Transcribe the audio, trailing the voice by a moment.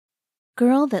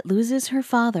Girl that loses her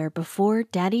father before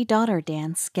daddy-daughter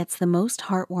dance gets the most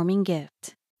heartwarming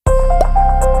gift.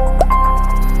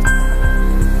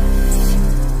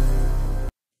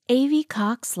 Avie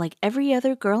Cox, like every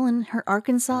other girl in her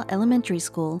Arkansas elementary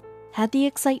school, had the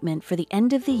excitement for the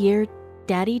end-of-the-year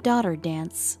daddy-daughter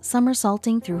dance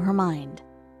somersaulting through her mind.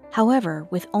 However,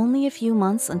 with only a few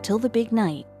months until the big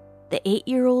night, the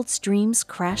 8-year-old's dreams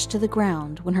crashed to the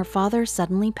ground when her father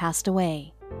suddenly passed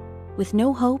away. With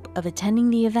no hope of attending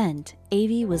the event,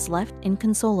 Avie was left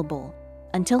inconsolable,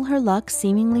 until her luck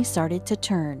seemingly started to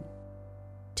turn.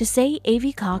 To say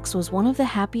Avie Cox was one of the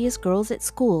happiest girls at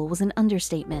school was an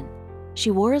understatement.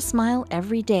 She wore a smile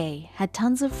every day, had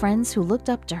tons of friends who looked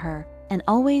up to her, and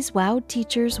always wowed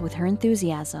teachers with her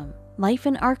enthusiasm. Life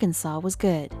in Arkansas was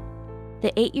good.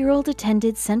 The 8-year-old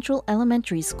attended Central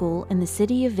Elementary School in the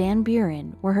city of Van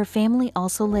Buren, where her family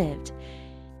also lived.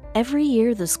 Every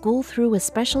year, the school threw a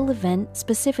special event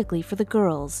specifically for the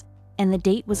girls, and the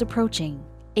date was approaching.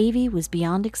 Avie was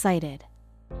beyond excited.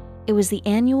 It was the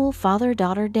annual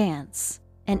father-daughter dance,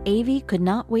 and Avie could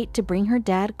not wait to bring her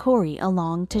dad, Corey,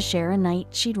 along to share a night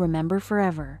she'd remember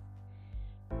forever.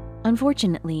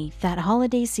 Unfortunately, that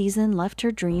holiday season left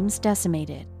her dreams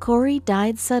decimated. Corey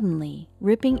died suddenly,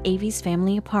 ripping Avie's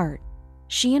family apart.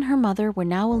 She and her mother were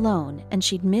now alone, and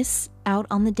she'd miss out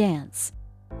on the dance.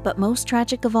 But most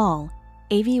tragic of all,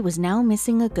 Avie was now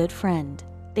missing a good friend.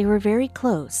 They were very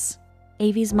close.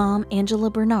 Avie's mom,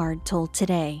 Angela Bernard, told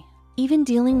Today. Even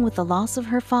dealing with the loss of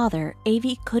her father,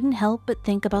 Avie couldn't help but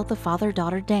think about the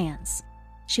father-daughter dance.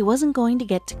 She wasn't going to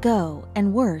get to go,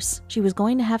 and worse, she was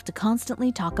going to have to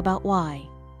constantly talk about why.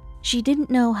 She didn't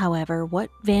know, however,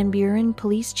 what Van Buren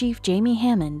Police Chief Jamie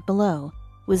Hammond, below,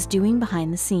 was doing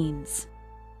behind the scenes.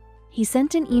 He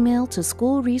sent an email to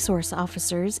school resource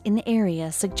officers in the area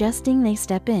suggesting they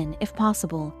step in, if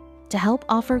possible, to help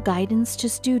offer guidance to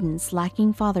students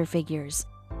lacking father figures.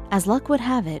 As luck would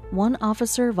have it, one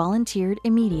officer volunteered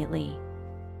immediately.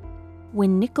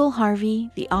 When Nickel Harvey,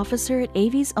 the officer at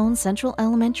Avie's own Central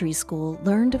Elementary School,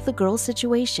 learned of the girl's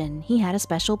situation, he had a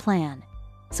special plan.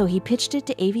 So he pitched it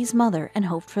to Avie's mother and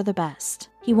hoped for the best.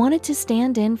 He wanted to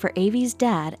stand in for Avie's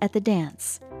dad at the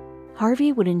dance.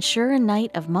 Harvey would ensure a night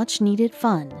of much-needed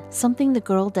fun, something the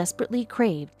girl desperately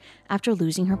craved after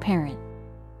losing her parent.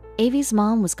 Avie's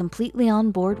mom was completely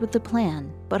on board with the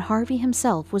plan, but Harvey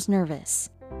himself was nervous.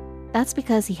 That's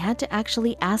because he had to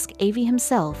actually ask Avie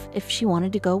himself if she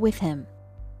wanted to go with him.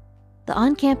 The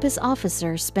on-campus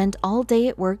officer spent all day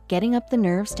at work getting up the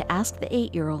nerves to ask the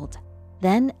 8-year-old.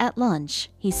 Then, at lunch,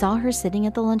 he saw her sitting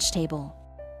at the lunch table.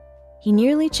 He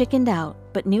nearly chickened out,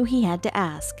 but knew he had to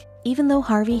ask. Even though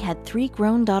Harvey had 3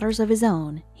 grown daughters of his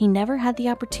own, he never had the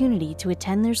opportunity to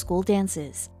attend their school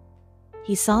dances.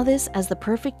 He saw this as the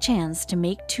perfect chance to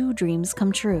make 2 dreams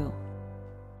come true.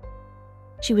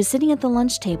 She was sitting at the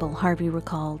lunch table, Harvey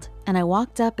recalled, and I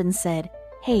walked up and said,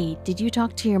 "Hey, did you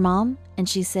talk to your mom?" And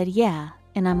she said, "Yeah."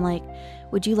 And I'm like,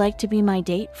 "Would you like to be my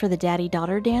date for the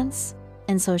daddy-daughter dance?"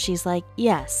 And so she's like,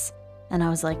 "Yes." And I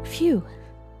was like, phew.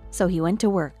 So he went to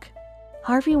work.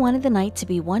 Harvey wanted the night to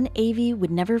be one Avie would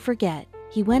never forget.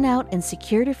 He went out and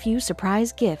secured a few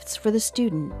surprise gifts for the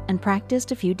student and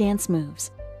practiced a few dance moves.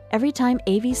 Every time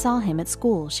Avie saw him at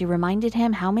school, she reminded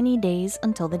him how many days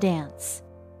until the dance.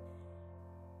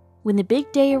 When the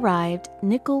big day arrived,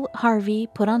 Nickel Harvey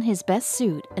put on his best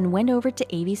suit and went over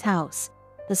to Avie's house.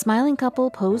 The smiling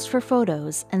couple posed for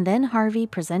photos, and then Harvey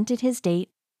presented his date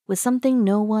with something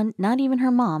no one, not even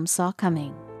her mom, saw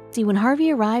coming. See, when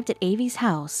Harvey arrived at Avie's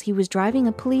house, he was driving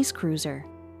a police cruiser.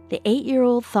 The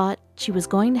 8-year-old thought she was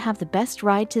going to have the best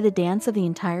ride to the dance of the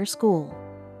entire school.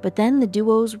 But then the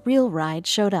duo's real ride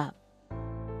showed up.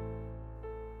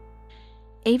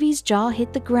 Avie's jaw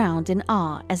hit the ground in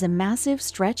awe as a massive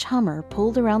stretch Hummer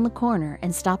pulled around the corner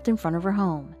and stopped in front of her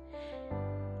home.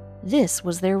 This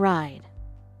was their ride.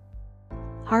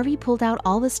 Harvey pulled out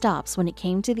all the stops when it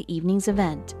came to the evening's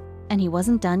event, and he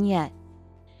wasn't done yet.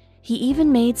 He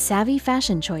even made savvy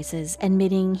fashion choices,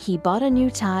 admitting he bought a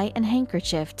new tie and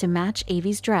handkerchief to match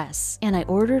Avie's dress, and I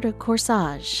ordered a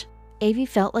corsage. Avie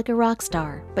felt like a rock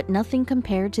star, but nothing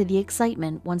compared to the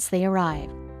excitement once they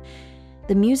arrived.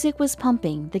 The music was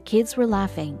pumping, the kids were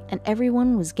laughing, and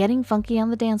everyone was getting funky on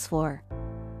the dance floor.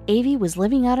 Avie was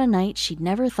living out a night she'd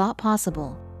never thought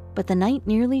possible, but the night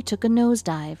nearly took a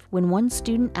nosedive when one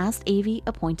student asked Avie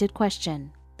a pointed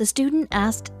question. The student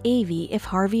asked Avie if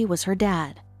Harvey was her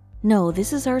dad. "No,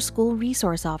 this is our school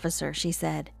resource officer," she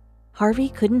said. Harvey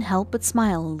couldn't help but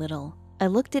smile a little. I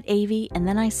looked at Avie and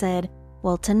then I said,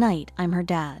 "Well, tonight I'm her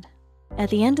dad." At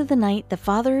the end of the night, the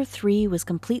father of 3 was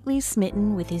completely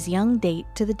smitten with his young date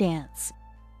to the dance.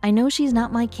 "I know she's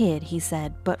not my kid," he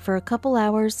said, "but for a couple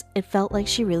hours, it felt like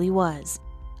she really was.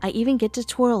 I even get to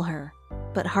twirl her."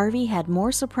 But Harvey had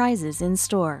more surprises in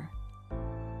store.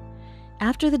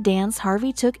 After the dance,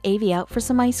 Harvey took Avi out for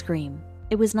some ice cream.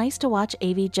 "It was nice to watch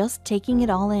Avi just taking it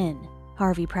all in,"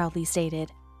 Harvey proudly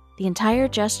stated. The entire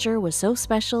gesture was so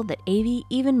special that Avi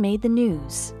even made the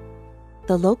news.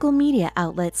 The local media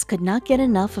outlets could not get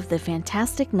enough of the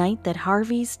fantastic night that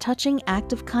Harvey's touching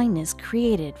act of kindness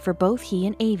created for both he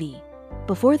and Avi.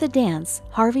 Before the dance,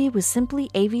 Harvey was simply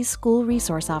Avi's school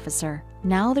resource officer.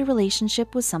 Now the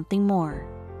relationship was something more.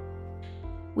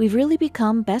 "We've really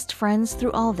become best friends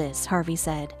through all this," Harvey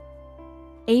said.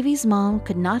 Avi's mom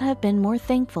could not have been more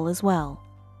thankful as well.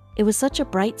 "It was such a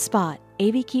bright spot.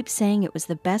 Avi keeps saying it was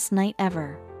the best night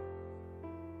ever."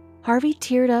 Harvey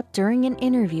teared up during an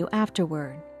interview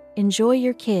afterward. "Enjoy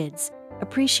your kids,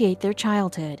 appreciate their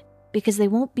childhood, because they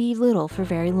won't be little for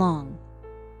very long."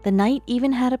 The night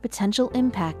even had a potential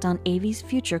impact on Avi's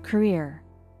future career.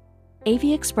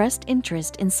 Avi expressed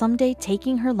interest in someday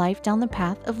taking her life down the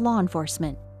path of law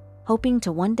enforcement, hoping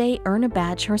to one day earn a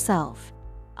badge herself.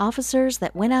 Officers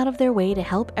that went out of their way to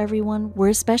help everyone were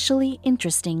especially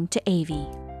interesting to Avi.